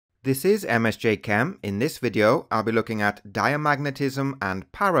This is MSJ Chem. In this video, I'll be looking at diamagnetism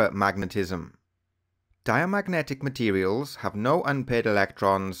and paramagnetism. Diamagnetic materials have no unpaired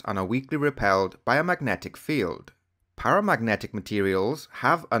electrons and are weakly repelled by a magnetic field. Paramagnetic materials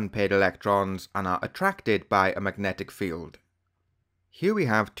have unpaired electrons and are attracted by a magnetic field. Here we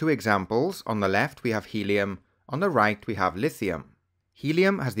have two examples. On the left we have helium, on the right we have lithium.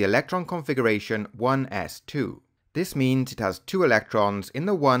 Helium has the electron configuration 1s2. This means it has 2 electrons in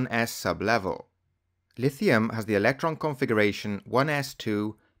the 1s sublevel. Lithium has the electron configuration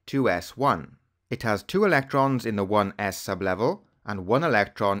 1s2, 2s1. It has 2 electrons in the 1s sublevel and 1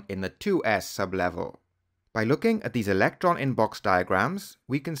 electron in the 2s sublevel. By looking at these electron inbox diagrams,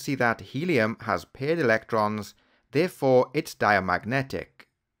 we can see that helium has paired electrons, therefore it's diamagnetic.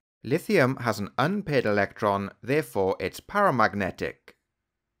 Lithium has an unpaired electron, therefore it's paramagnetic.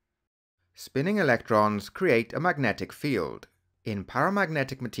 Spinning electrons create a magnetic field. In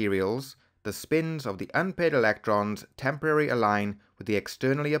paramagnetic materials, the spins of the unpaired electrons temporarily align with the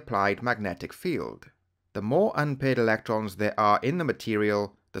externally applied magnetic field. The more unpaired electrons there are in the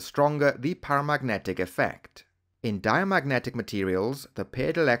material, the stronger the paramagnetic effect. In diamagnetic materials, the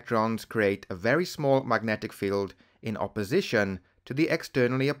paired electrons create a very small magnetic field in opposition to the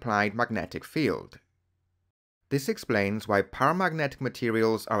externally applied magnetic field. This explains why paramagnetic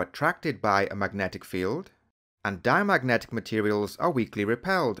materials are attracted by a magnetic field, and diamagnetic materials are weakly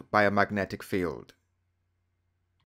repelled by a magnetic field.